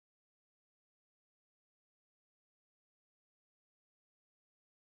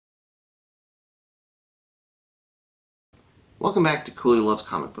Welcome back to Cooley Loves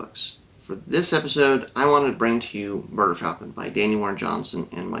Comic Books. For this episode, I wanted to bring to you Murder Falcon by Daniel Warren Johnson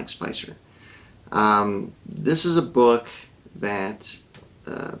and Mike Spicer. This is a book that,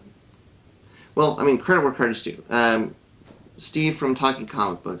 credit where credit's due. Steve from Talking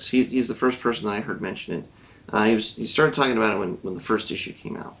Comic Books, he's the first person that I heard mention it. He started talking about it when the first issue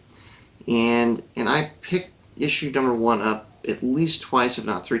came out. And I picked issue number 1 up at least twice, if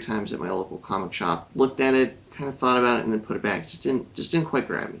not 3 times, at my local comic shop. Looked at it, kind of thought about it, and then put it back. Just didn't quite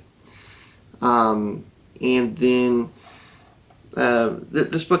grab me. And then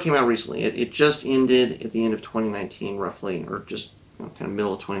this book came out recently. It just ended at the end of 2019, roughly, or just kind of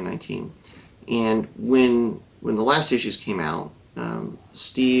middle of 2019. And when the last issues came out,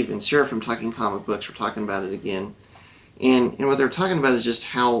 Steve and Sara from Talking Comic Books were talking about it again. And what they were talking about is just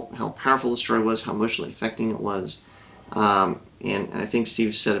how powerful the story was, how emotionally affecting it was. And I think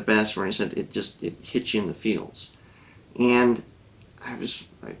Steve said it best when he said it hits you in the feels. And I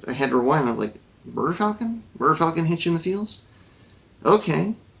had to rewind. I was like, Murder Falcon? Murder Falcon hits you in the feels?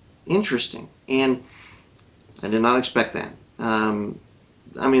 Okay, interesting. And I did not expect that.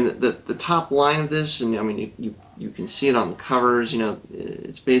 The top line of this, and you can see it on the covers.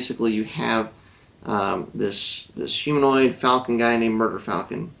 It's basically you have this humanoid falcon guy named Murder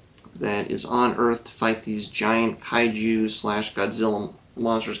Falcon that is on Earth to fight these giant kaiju / Godzilla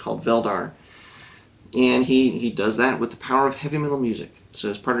monsters called Veldar. And he does that with the power of heavy metal music. So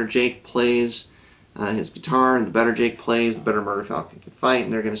his partner Jake plays his guitar, and the better Jake plays, the better Murder Falcon can fight,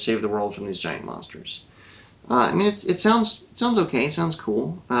 and they're going to save the world from these giant monsters. It sounds okay. It sounds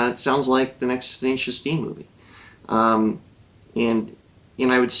cool. It sounds like the next Tenacious D movie. And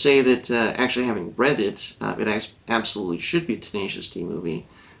I would say that actually having read it, it absolutely should be a Tenacious D movie.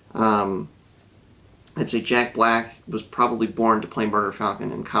 I'd say Jack Black was probably born to play Murder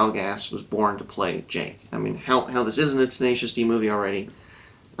Falcon, and Kyle Gass was born to play Jake. How this isn't a Tenacious D movie already,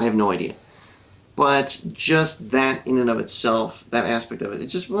 I have no idea. But just that in and of itself, that aspect of it, it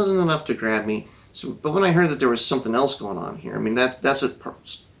just wasn't enough to grab me. But when I heard that there was something else going on here, that's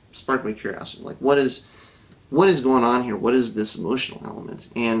what sparked my curiosity. Like, what is going on here? What is this emotional element?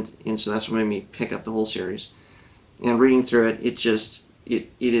 And so that's what made me pick up the whole series. And reading through it, it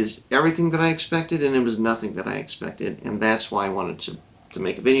is everything that I expected, and it was nothing that I expected. And that's why I wanted to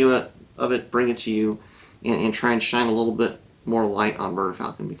make a video of it, bring it to you, and try and shine a little bit more light on Murder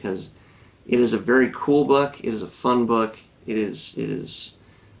Falcon, because it is a very cool book. It is a fun book. It is,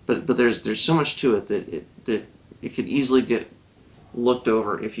 but there's so much to it that it could easily get looked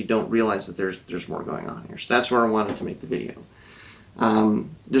over if you don't realize that there's more going on here. So that's where I wanted to make the video.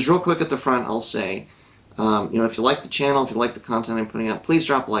 Just real quick at the front, I'll say, if you like the channel, if you like the content I'm putting out, please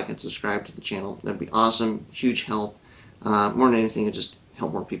drop a like and subscribe to the channel. That'd be awesome. Huge help. More than anything, it just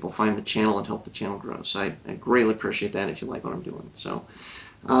help more people find the channel and help the channel grow. So I greatly appreciate that if you like what I'm doing. So,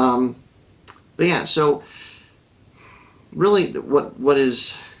 but yeah, so really what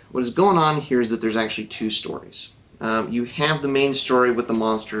is going on here is that there's actually 2 stories. You have the main story with the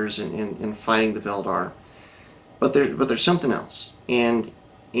monsters and fighting the Veldar, but there's something else. And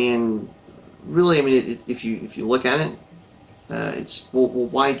really, if you look at it, it's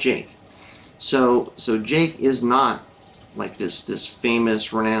why Jake? So Jake is not like this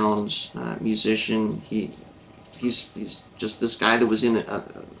famous, renowned musician. He's just this guy that was in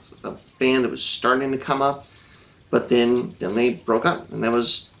a band that was starting to come up, but then they broke up, and that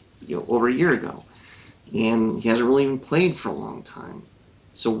was over a year ago, and he hasn't really even played for a long time.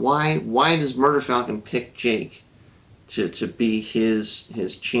 So why does Murder Falcon pick Jake to be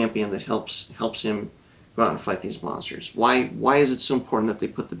his champion that helps him go out and fight these monsters? Why is it so important that they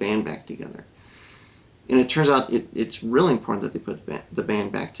put the band back together? And it turns out it's really important that they put the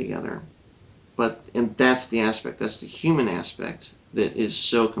band back together. And that's the aspect, that's the human aspect that is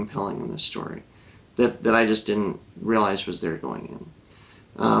so compelling in this story that I just didn't realize was there going in.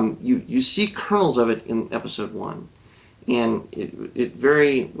 You see kernels of it in episode 1. And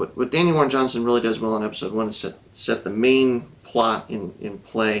what Daniel Warren Johnson really does well in episode 1 is set the main plot in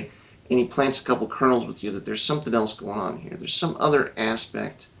play, and he plants a couple kernels with you that there's something else going on here. There's some other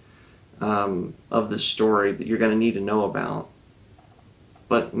aspect of the story that you're going to need to know about,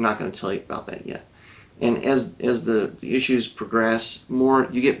 but I'm not going to tell you about that yet. And as the issues progress,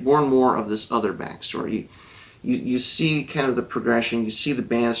 you get more and more of this other backstory. You see kind of the progression. You see the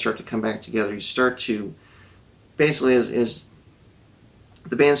band start to come back together. You start to basically, as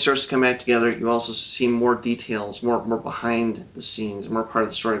the band starts to come back together, you also see more details, more behind the scenes, more part of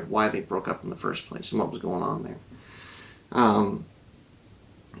the story of why they broke up in the first place and what was going on there. And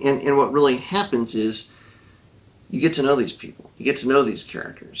what really happens is you get to know these people, you get to know these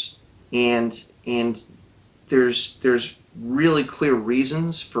characters, and there's really clear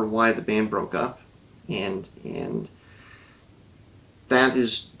reasons for why the band broke up, and that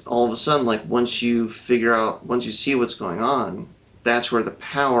is all of a sudden, like, once you see what's going on, that's where the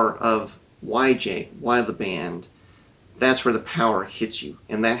power of why Jake, why the band, that's where the power hits you.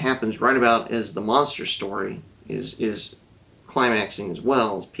 And that happens right about as the monster story is climaxing as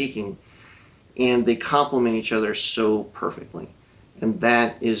well, as peaking, and they complement each other so perfectly. And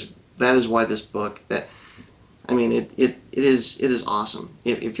that is why this book, it is awesome.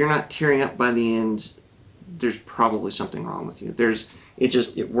 If you're not tearing up by the end, there's probably something wrong with you.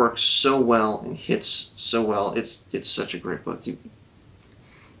 It works so well and hits so well. It's such a great book.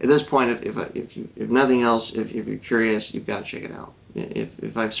 At this point, if nothing else, if you're curious, you've got to check it out.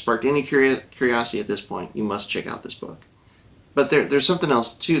 If I've sparked any curiosity at this point, you must check out this book. But there's something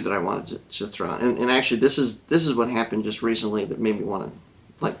else too that I wanted to throw out, and actually this is what happened just recently that made me want to,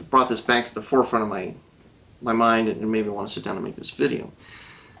 like, brought this back to the forefront of my mind and made me want to sit down and make this video.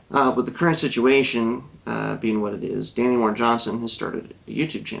 With the current situation being what it is, Danny Warren Johnson has started a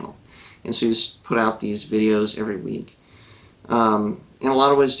YouTube channel, and so he's put out these videos every week. And a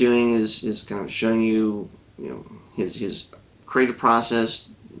lot of what he's doing is kind of showing you, his creative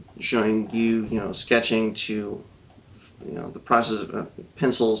process, showing you, sketching to, the process of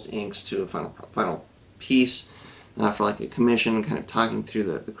pencils to inks to a final piece for like a commission, kind of talking through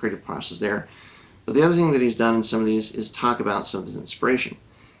the creative process there. But the other thing that he's done in some of these is talk about some of his inspiration.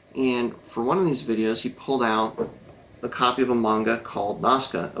 And for one of these videos, he pulled out a copy of a manga called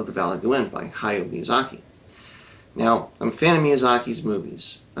Nausicaa of the Valley of the Wind by Hayao Miyazaki. Now, I'm a fan of Miyazaki's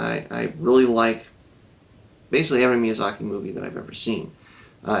movies. I really like basically every Miyazaki movie that I've ever seen.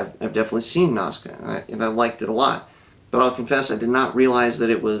 I've definitely seen Nausicaa, and I liked it a lot. But I'll confess, I did not realize that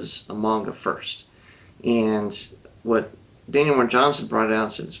it was a manga first. And what Daniel Warren Johnson brought it out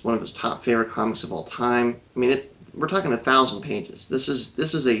and said it's one of his top favorite comics of all time. I mean, we're talking 1,000 pages. This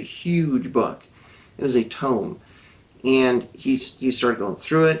is a huge book. It is a tome. And he started going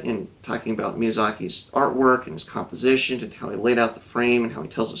through it and talking about Miyazaki's artwork and his composition and how he laid out the frame and how he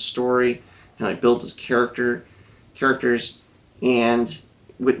tells a story, and how he builds his characters, and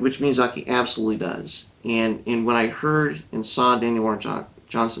which Miyazaki absolutely does. And when I heard and saw Daniel Warren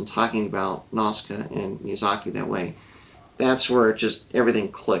Johnson talking about Nausicaa and Miyazaki that way, that's where just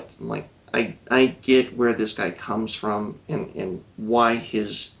everything clicked. I'm like, I get where this guy comes from and why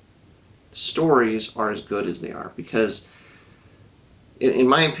his stories are as good as they are, because in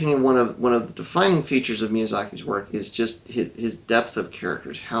my opinion, one of the defining features of Miyazaki's work is just his depth of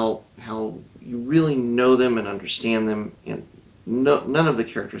characters, how you really know them and understand them, and none of the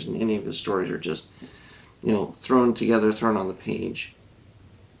characters in any of his stories are just thrown together, thrown on the page.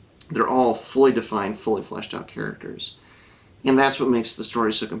 They're all fully defined, fully fleshed out characters, and that's what makes the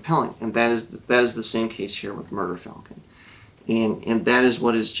story so compelling. And that is the same case here with Murder Falcon. And that is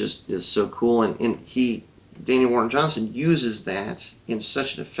what is so cool, and Daniel Warren Johnson uses that in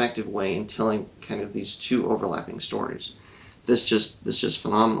such an effective way in telling kind of these two overlapping stories. That's just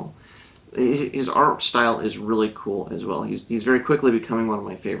phenomenal. His art style is really cool as well. He's very quickly becoming one of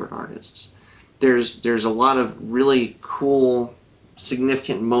my favorite artists. There's a lot of really cool,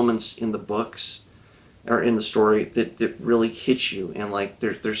 significant moments in the books or in the story that really hit you, and like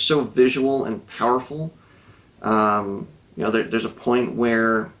they're so visual and powerful. There's a point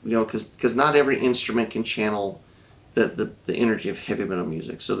where, because not every instrument can channel the energy of heavy metal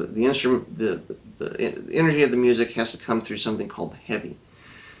music. So the energy of the music has to come through something called heavy,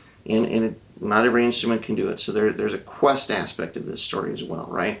 and not every instrument can do it. So there's a quest aspect of this story as well,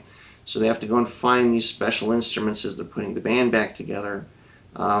 right? So they have to go and find these special instruments as they're putting the band back together.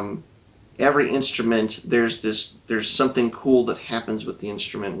 Every instrument, there's something cool that happens with the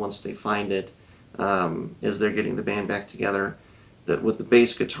instrument once they find it. As they're getting the band back together, with the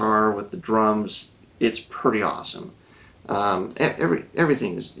bass guitar, with the drums, it's pretty awesome.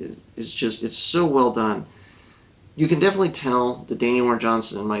 Everything is just, it's so well done. You can definitely tell that Daniel Warren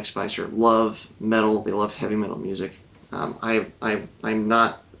Johnson and Mike Spicer love metal. They love heavy metal music. I'm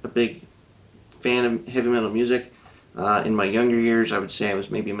not a big fan of heavy metal music. In my younger years, I would say I was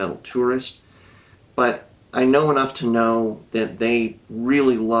maybe a metal tourist, but I know enough to know that they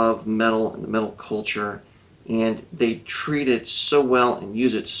really love metal and the metal culture, and they treat it so well and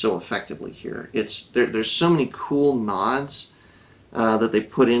use it so effectively here. There's so many cool nods that they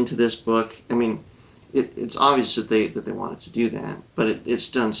put into this book. I mean, it's obvious that they wanted to do that, but it's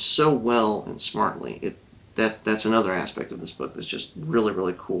done so well and smartly. That's another aspect of this book that's just really,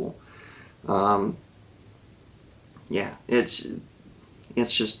 really cool. Yeah, it's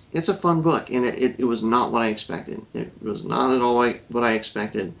a fun book, and it was not what I expected. It was not at all what I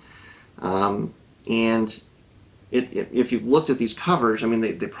expected, and if you've looked at these covers, I mean,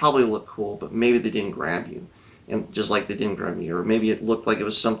 they probably look cool, but maybe they didn't grab you, and just like they didn't grab me, or maybe it looked like it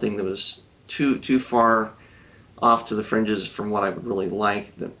was something that was too far off to the fringes from what I would really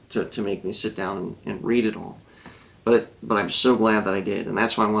like to make me sit down and read it all. But I'm so glad that I did, and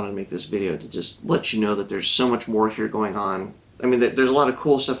that's why I wanted to make this video, to just let you know that there's so much more here going on. I mean, there's a lot of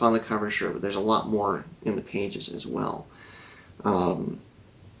cool stuff on the cover, sure, but there's a lot more in the pages as well.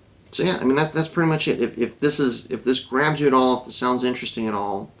 So yeah, I mean, that's pretty much it. If this grabs you at all, if this sounds interesting at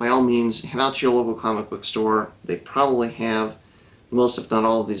all, by all means, head out to your local comic book store. They probably have most, if not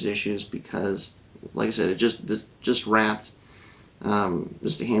all, of these issues, because, like I said, it just wrapped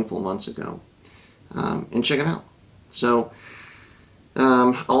just a handful of months ago. And check it out. So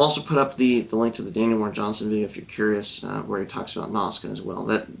I'll also put up the link to the Daniel Warren Johnson video if you're curious, where he talks about Nausicaa as well.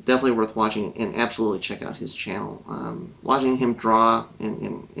 That definitely worth watching, and absolutely check out his channel. Watching him draw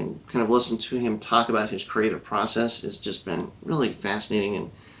and kind of listen to him talk about his creative process has just been really fascinating.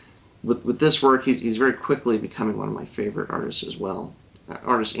 And with this work, he's very quickly becoming one of my favorite artists as well,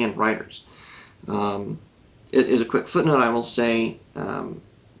 artists and writers. As a quick footnote, I will say,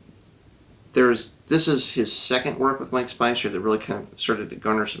 this is his second work with Mike Spicer that really kind of started to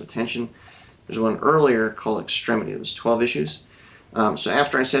garner some attention. There's one earlier called Extremity. It was 12 issues. So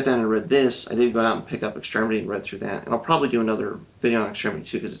after I sat down and read this, I did go out and pick up Extremity and read through that. And I'll probably do another video on Extremity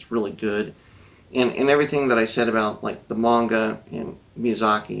too, because it's really good. And everything that I said about like the manga and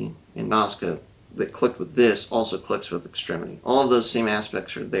Miyazaki and Nausicaa that clicked with this also clicks with Extremity. All of those same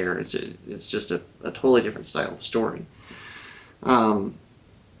aspects are there. It's just a totally different style of story.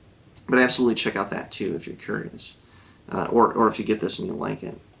 But absolutely check out that too if you're curious, or if you get this and you like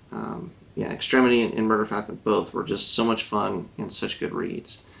it. Yeah, Extremity and Murder Falcon both were just so much fun and such good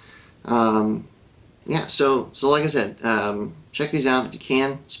reads. Yeah, so like I said, check these out if you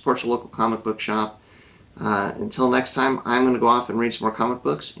can. Support your local comic book shop. Until next time, I'm going to go off and read some more comic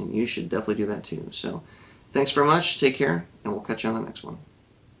books, and you should definitely do that too. So thanks very much, take care, and we'll catch you on the next one.